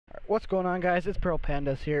What's going on, guys? It's Pearl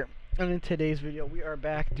Pandas here, and in today's video we are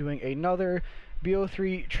back doing another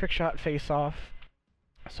BO3 Trickshot Faceoff.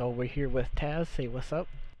 So we're here with Taz. Say what's up.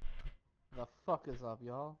 The fuck is up,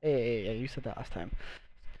 y'all? Hey, you said that last time.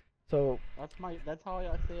 So that's how I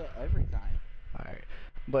say it every time. alright.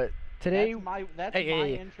 But today that's my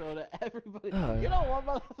intro to everybody. You know what,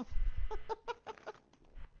 motherfucker?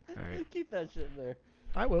 Alright. Keep that shit there.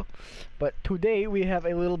 I will. But today we have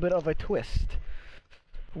a little bit of a twist.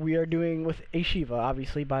 We are doing with a Shieva,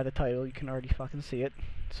 obviously by the title you can already fucking see it.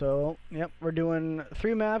 So, yep, we're doing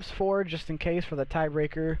 3 maps, 4 just in case for the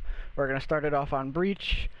tiebreaker. We're gonna start it off on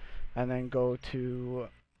Breach, and then go to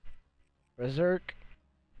Berserk,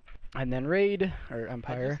 and then Raid, or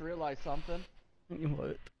Empire. I just realized something.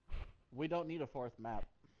 What? We don't need a 4th map.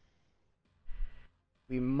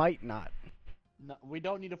 We might not. No, we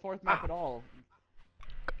don't need a 4th map at all.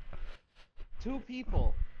 2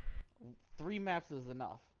 people. 3 maps is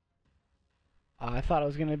enough. I thought it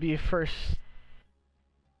was gonna be first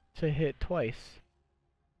to hit twice.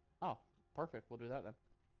 Oh, perfect. We'll do that then.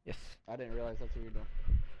 Yes. I didn't realize that's what you're doing.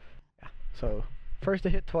 Yeah. So first to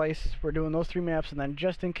hit twice. We're doing those 3 maps, and then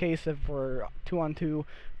just in case if we're 2-on-2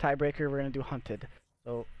 tiebreaker, we're gonna do Hunted.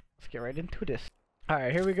 So let's get right into this. All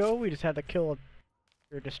right, here we go. We just had to kill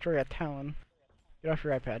or destroy a town. Get off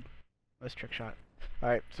your iPad. Let's trick shot. All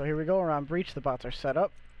right, so here we go. We're on Breach. The bots are set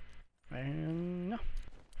up. And no.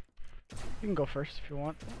 You can go first if you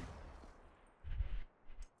want.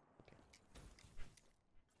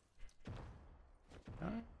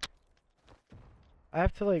 I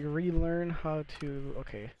have to like relearn how to.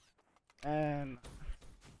 Okay. And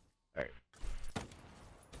alright.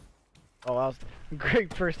 Oh, that was a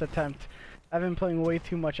great first attempt. I've been playing way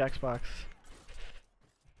too much Xbox.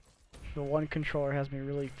 The one controller has me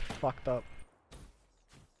really fucked up.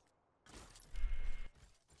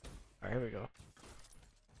 Alright, here we go.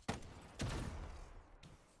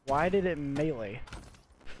 Why did it melee?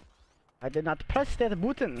 I did not press that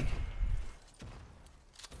button.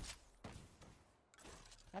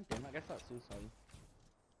 God damn, I guess that's suicide.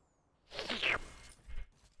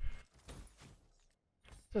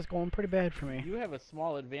 This is going pretty bad for me. You have a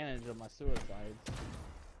small advantage of my suicides.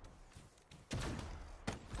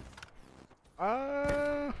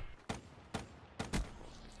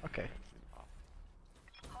 Okay.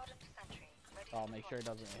 I'll make sure it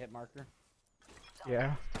doesn't hit marker.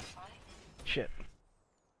 Yeah. Shit.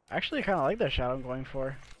 Actually, I kind of like that shot I'm going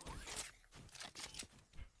for.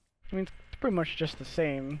 I mean, it's pretty much just the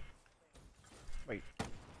same. Wait.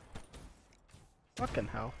 Fucking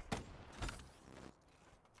hell.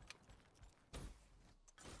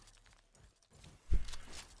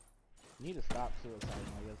 You need to stop suiciding,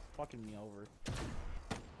 like it's fucking me over.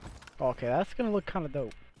 Okay, that's gonna look kind of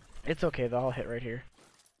dope. It's okay though, I'll hit right here.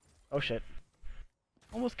 Oh shit.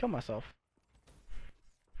 Almost killed myself.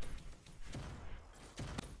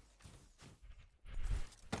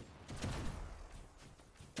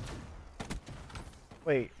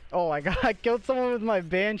 Wait. Oh my god, I killed someone with my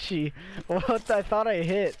Banshee. What? I thought I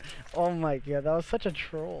hit. Oh my god, that was such a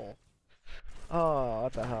troll. Oh,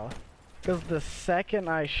 what the hell. Because the second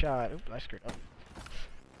I shot... Oops, I screwed up.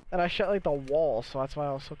 And I shot like the wall, so that's why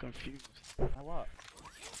I was so confused. Now what?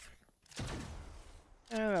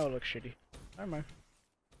 That would look shitty. Never mind.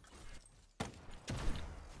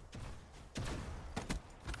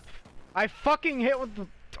 I fucking hit with the...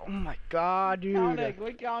 Oh my god, dude. Count it,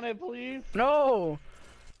 quick count it, please. No!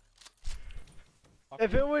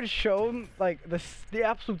 If it would show, like, the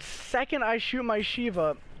absolute second I shoot my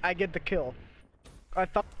Shieva, I get the kill. I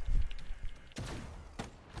thought...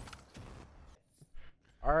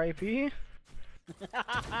 R.I.P.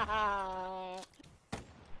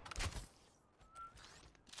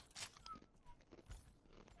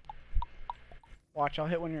 Watch, I'll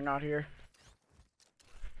hit when you're not here.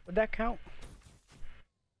 Would that count?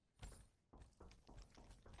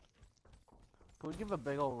 Can we give a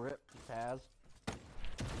big ol' rip to Taz?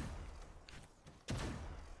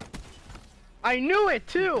 I knew it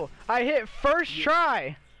too! I hit first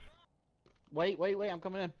try! Wait, I'm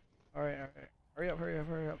coming in. Alright.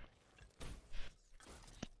 Hurry up.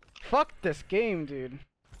 Fuck this game, dude.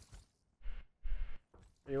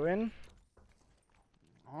 Are you in?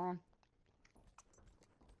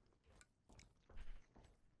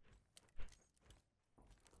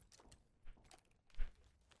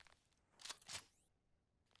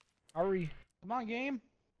 Hurry. Come on, game.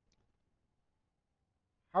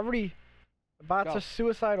 Hurry. The bots are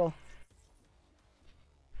suicidal.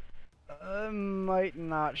 Might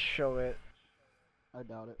not show it. I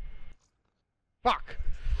doubt it. Fuck!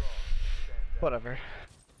 Whatever.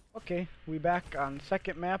 Okay, we back on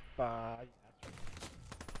second map.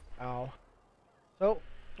 Ow. So,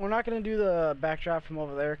 we're not going to do the backdrop from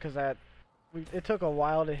over there because it took a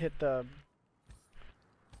while to hit the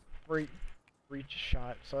breach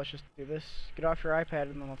shot. So let's just do this. Get off your iPad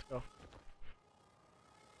and then let's go.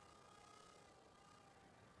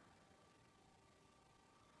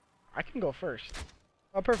 I can go first.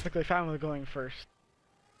 I'm perfectly fine with going first.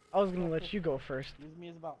 I was going to let you go first. Use me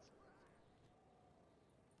as a boss.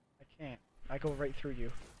 I can't. I go right through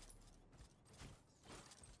you.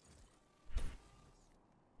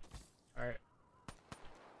 Alright.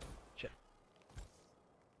 Shit.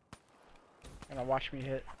 Gonna watch me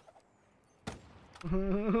hit.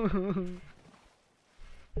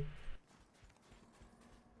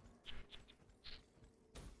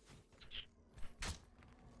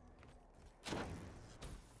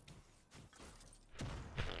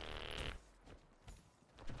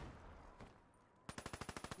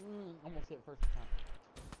 Almost hit first time.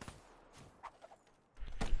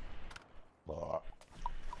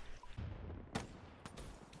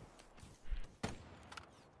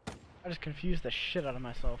 I just confused the shit out of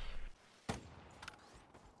myself.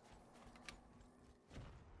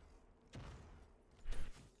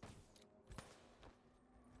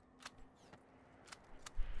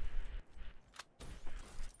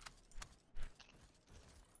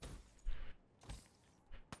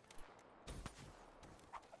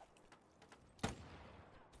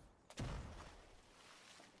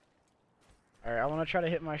 Alright, I want to try to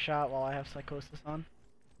hit my shot while I have psychosis on.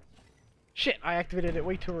 Shit, I activated it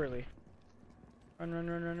way too early. Run, run,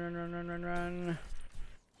 run, run, run, run, run, run, run.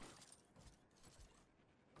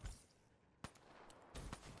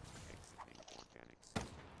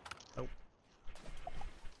 Nope.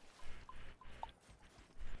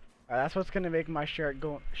 Alright, that's what's gonna make my shot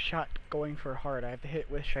going for hard. I have to hit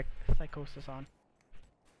with psychosis on.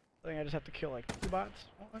 I think I just have to kill like 2 bots.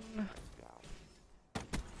 1,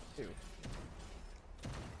 2.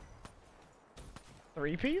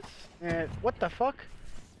 3 piece? And what the fuck?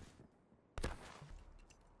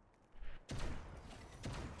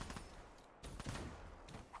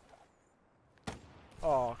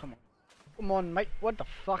 Oh, come on. Come on, mate. What the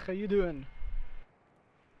fuck are you doing?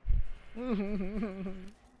 Are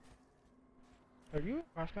you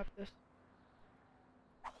crosscut this?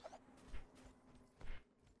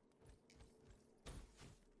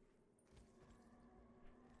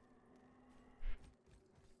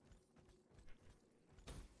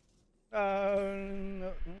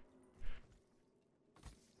 No.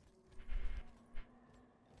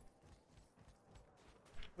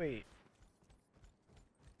 Wait.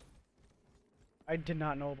 I did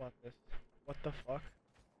not know about this. What the fuck?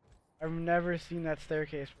 I've never seen that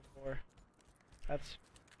staircase before. That's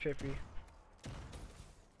trippy.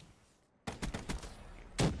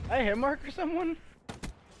 I hit marker someone?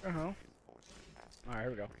 Uh-huh. Alright, here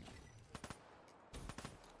we go.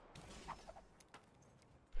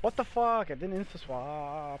 What the fuck? I didn't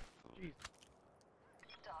insta-swap. Jeez.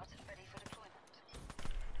 Dart ready for deployment.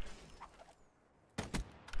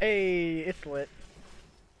 Hey, it's lit.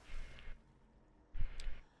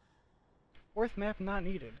 4th map not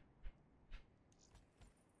needed.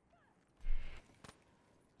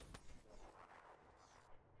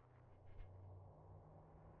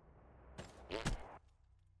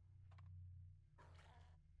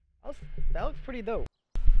 That looks pretty dope.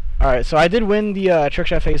 Alright, so I did win the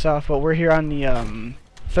Trickshot Faceoff, but we're here on the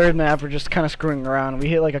 3rd map. We're just kind of screwing around. We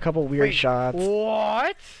hit like a couple weird shots.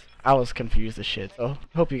 What? I was confused as shit, so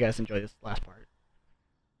hope you guys enjoy this last part.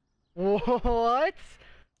 What?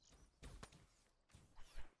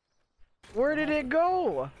 Where did it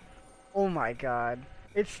go? Oh my god.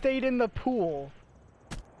 It stayed in the pool.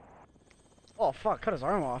 Oh fuck, cut his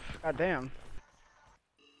arm off. God damn.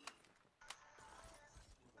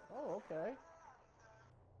 Oh, okay.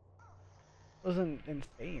 It wasn't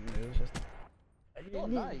insane, it was just... Oh,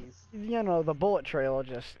 nice. You know, the bullet trail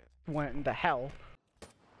just went into hell.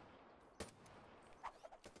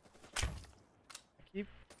 I keep...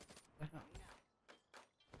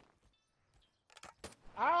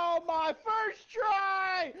 Oh, my first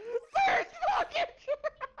try! First fucking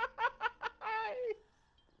try!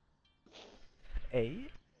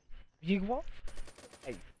 Hey? You what?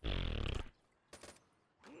 Hey.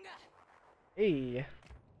 Hey.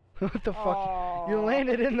 What the fuck? You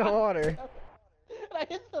landed in the water. I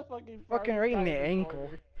hit the fucking Fucking right in the dinosaur.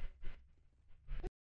 ankle.